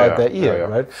sensitive inside their ear,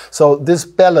 right? So this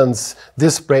balance,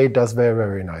 this spray does very,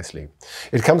 very nicely.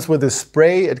 It comes with a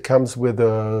spray, it comes with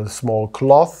a small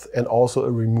cloth, and also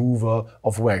a remover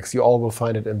of wax. You all will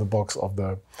find it in the box of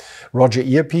the Roger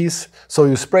earpiece. So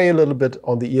you spray a little bit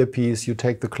on the earpiece, you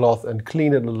take the cloth and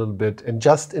clean it a little bit, and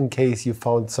just in case you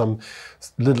found some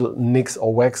little nicks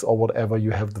or wax or whatever,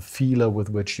 you have the feeler with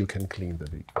which you can clean the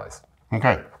device.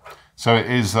 Okay, so it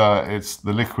is.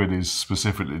 The liquid is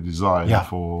specifically designed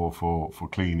for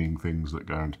cleaning things that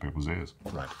go into people's ears.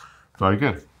 Right. Very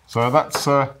good. So that's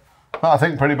that I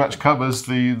think pretty much covers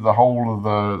the whole of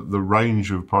the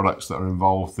range of products that are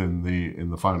involved in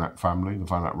the Phonak family, the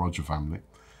Phonak Roger family.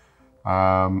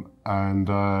 And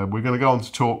we're going to go on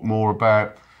to talk more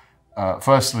about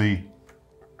firstly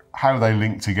how they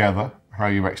link together, how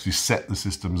you actually set the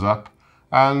systems up,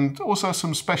 and also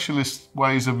some specialist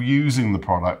ways of using the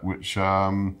product, which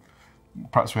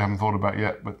perhaps we haven't thought about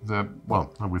yet, but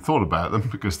well, we've thought about them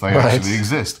because they actually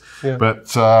exist,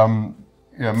 but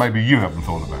maybe you haven't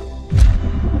thought about them.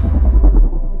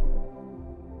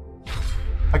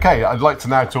 Okay, I'd like to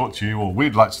now talk to you, or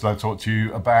we'd like to now talk to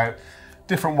you about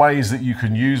different ways that you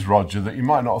can use Roger that you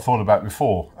might not have thought about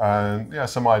before. And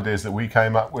some ideas that we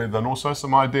came up with, and also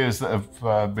some ideas that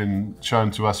have been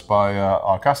shown to us by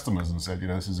our customers and said,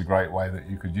 this is a great way that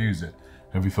you could use it.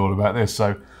 Have you thought about this?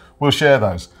 So we'll share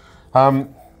those.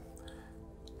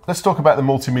 Let's talk about the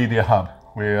multimedia hub.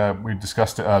 We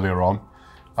discussed it earlier on.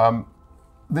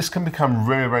 This can become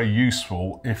very, very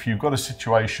useful if you've got a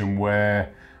situation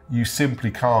where you simply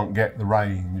can't get the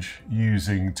range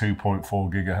using 2.4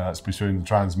 gigahertz between the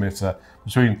transmitter,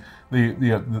 between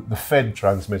the fed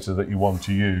transmitter that you want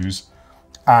to use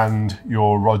and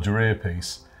your Roger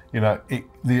earpiece. You know,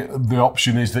 the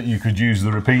option is that you could use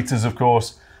the repeaters, of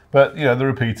course, but you know, the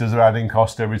repeaters are adding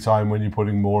cost every time when you're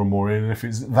putting more and more in. And if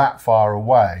it's that far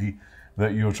away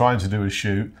that you're trying to do a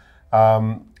shoot,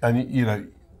 and you know,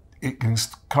 it can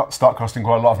start costing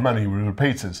quite a lot of money with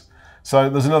repeaters. So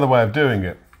there's another way of doing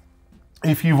it.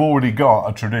 If you've already got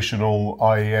a traditional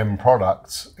IEM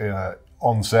product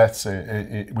on set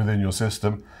within your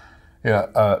system,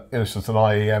 it's just an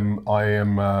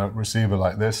IEM receiver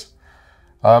like this,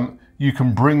 you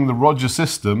can bring the Roger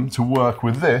system to work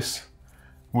with this,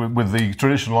 with the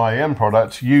traditional IEM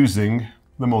product using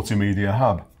the multimedia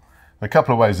hub. A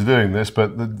couple of ways of doing this,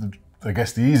 but I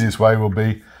guess the easiest way will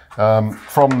be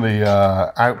from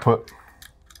the output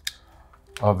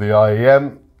of the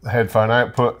IEM, the headphone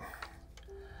output.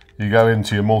 You go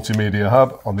into your multimedia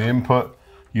hub on the input,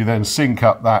 you then sync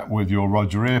up that with your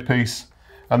Roger earpiece,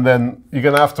 and then you're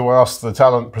going to have to ask the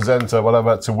talent presenter,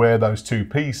 whatever, to wear those two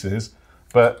pieces,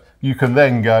 but you can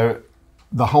then go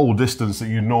the whole distance that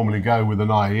you normally go with an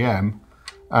IEM,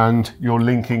 and you're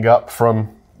linking up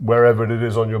from wherever it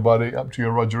is on your body up to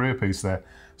your Roger earpiece there.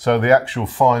 So the actual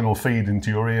final feed into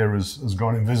your ear has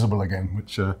gone invisible again,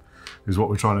 which is what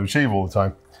we're trying to achieve all the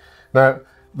time. Now,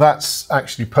 that's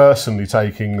actually personally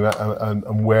taking that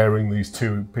and wearing these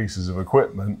two pieces of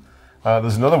equipment.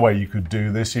 There's another way you could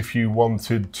do this if you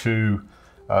wanted to,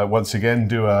 once again,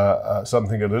 do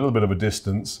something at a little bit of a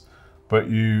distance, but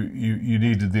you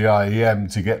needed the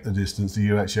IEM to get the distance, the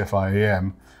UHF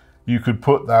IEM. You could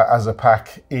put that as a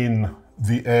pack in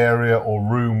the area or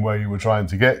room where you were trying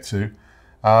to get to,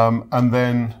 and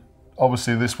then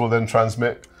obviously this will then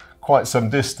transmit quite some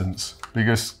distance,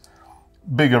 because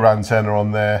bigger antenna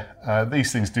on there,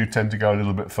 these things do tend to go a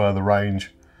little bit further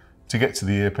range to get to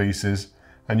the earpieces,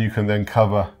 and you can then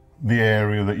cover the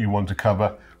area that you want to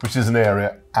cover, which is an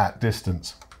area at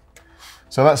distance.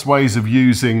 So that's ways of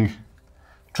using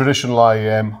traditional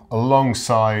IEM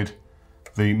alongside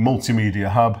the multimedia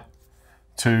hub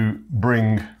to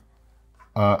bring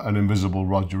an invisible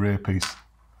Roger earpiece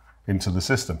into the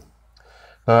system.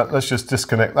 Now let's just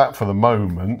disconnect that for the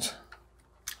moment.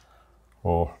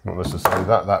 Or let's just say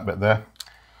that bit there.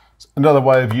 Another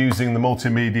way of using the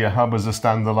multimedia hub as a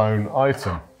standalone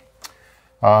item.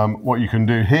 What you can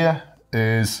do here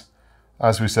is,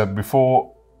 as we said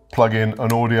before, plug in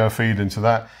an audio feed into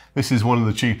that. This is one of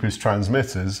the cheapest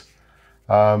transmitters.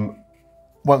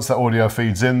 Once that audio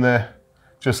feed's in there,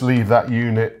 just leave that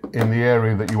unit in the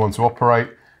area that you want to operate.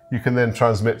 You can then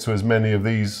transmit to as many of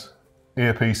these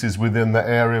earpieces within the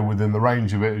area, within the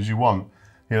range of it as you want.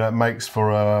 You know, it makes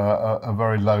for a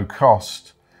very low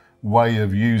cost way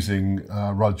of using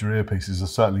Roger earpieces, and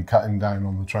certainly cutting down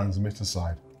on the transmitter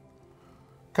side.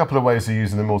 A couple of ways of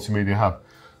using the multimedia hub.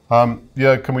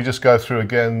 Yeah, can we just go through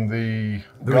again the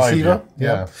receiver?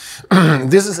 Yeah.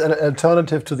 This is an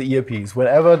alternative to the earpiece.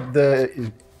 Whenever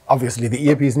obviously the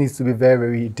earpiece needs to be very,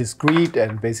 very discreet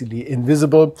and basically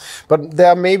invisible, but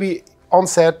there may be on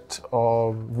set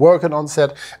or working on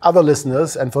set other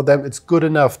listeners, and for them it's good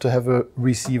enough to have a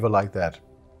receiver like that.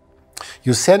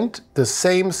 You send the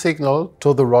same signal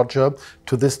to the Roger,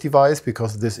 to this device,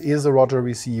 because this is a Roger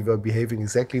receiver behaving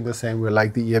exactly in the same way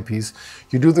like the earpiece.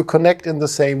 You do the connect in the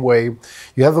same way.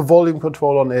 You have a volume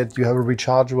control on it. You have a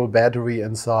rechargeable battery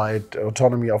inside.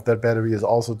 Autonomy of that battery is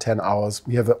also 10 hours.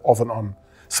 You have an off and on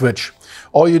switch.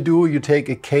 All you do, you take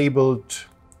a cabled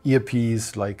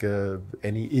earpiece like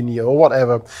any in-ear or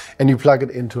whatever, and you plug it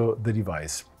into the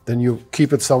device. Then you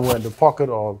keep it somewhere in the pocket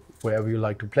or wherever you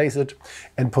like to place it,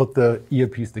 and put the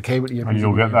earpiece, the cable earpiece. And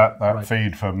you'll get that right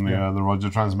feed from the Roger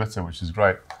transmitter, which is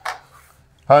great.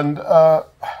 And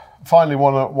finally,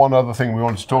 one other thing we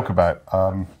wanted to talk about,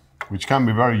 which can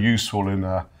be very useful in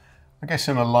I guess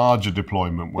in a larger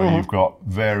deployment where you've got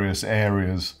various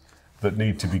areas that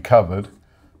need to be covered.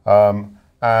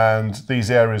 And these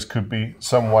areas could be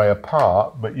some way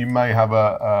apart, but you may have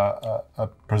a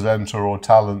presenter or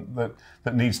talent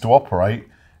that needs to operate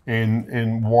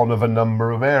in one of a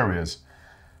number of areas.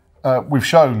 We've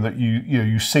shown that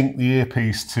you sync the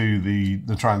earpiece to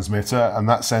the transmitter, and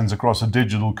that sends across a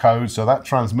digital code. So that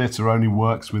transmitter only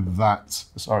works with that.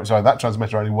 That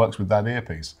transmitter only works with that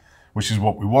earpiece, which is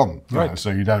what we want. Right.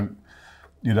 So you don't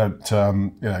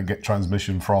get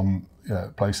transmission from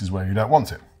places where you don't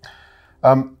want it.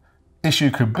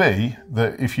 Issue could be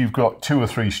that if you've got 2 or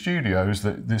 3 studios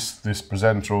that this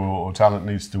presenter or talent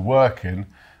needs to work in,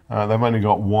 they've only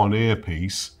got one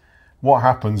earpiece. What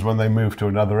happens when they move to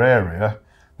another area?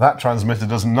 That transmitter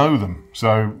doesn't know them.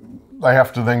 So they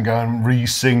have to then go and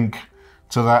resync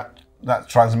to that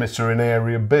transmitter in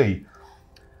area B.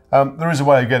 There is a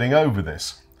way of getting over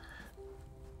this.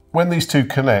 When these two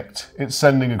connect, it's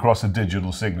sending across a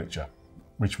digital signature,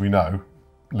 which we know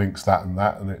links that,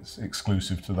 and it's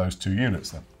exclusive to those two units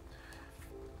then.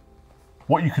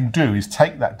 What you can do is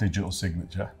take that digital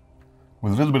signature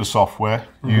with a little bit of software,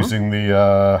 using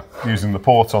the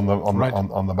port on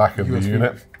the back of the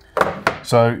unit.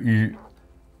 So you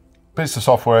piece the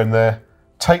software in there,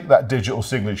 take that digital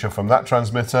signature from that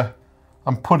transmitter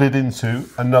and put it into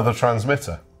another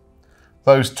transmitter.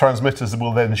 Those transmitters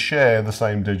will then share the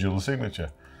same digital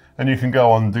signature. And you can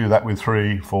go on and do that with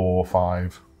 3, 4,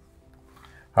 5,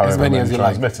 however many as you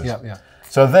transmitters. Like. Yeah.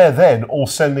 So they're then all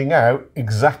sending out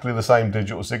exactly the same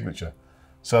digital signature.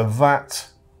 So that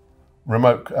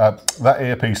remote, that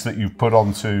earpiece that you've put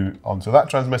onto that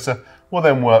transmitter will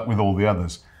then work with all the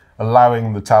others,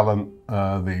 allowing the talent,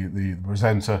 the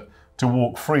presenter, to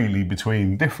walk freely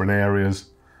between different areas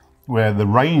where the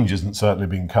range isn't certainly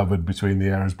being covered between the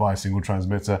areas by a single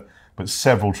transmitter, but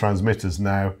several transmitters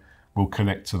now will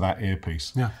connect to that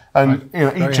earpiece. Yeah. And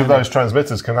each of those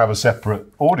transmitters can have a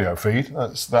separate audio feed.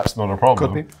 That's not a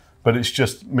problem. Could be. But it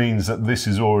just means that this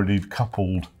is already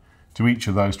coupled to each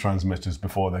of those transmitters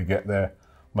before they get there,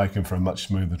 making for a much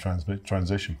smoother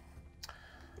transition.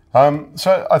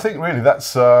 So I think really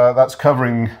that's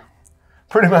covering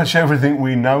pretty much everything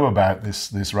we know about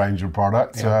this range of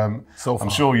product. So far. I'm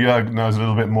sure Jörg knows a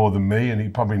little bit more than me, and he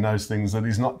probably knows things that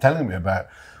he's not telling me about.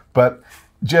 But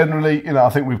generally, I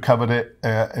think we've covered it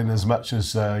in as much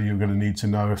as you're going to need to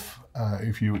know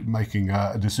if you're making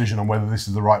a decision on whether this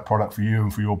is the right product for you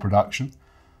and for your production.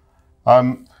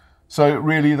 So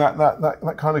really,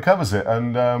 that kind of covers it,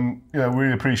 and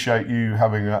really appreciate you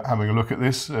having a look at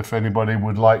this. If anybody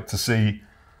would like to see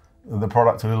the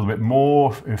product a little bit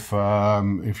more,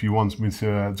 if you want me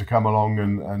to come along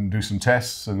and do some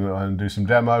tests and do some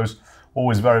demos,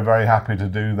 always very, very happy to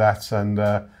do that, and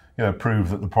prove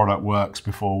that the product works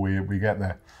before we get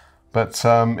there. But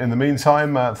in the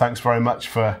meantime, thanks very much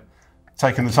for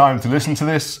taking the time to listen to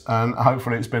this, and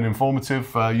hopefully it's been informative.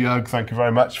 Jörg, thank you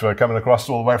very much for coming across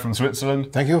all the way from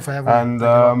Switzerland. Thank you for having me.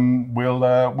 And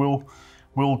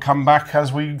we'll come back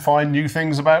as we find new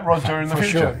things about Roger in the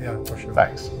future. Sure. Yeah, for sure.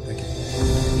 Thanks. Thank you.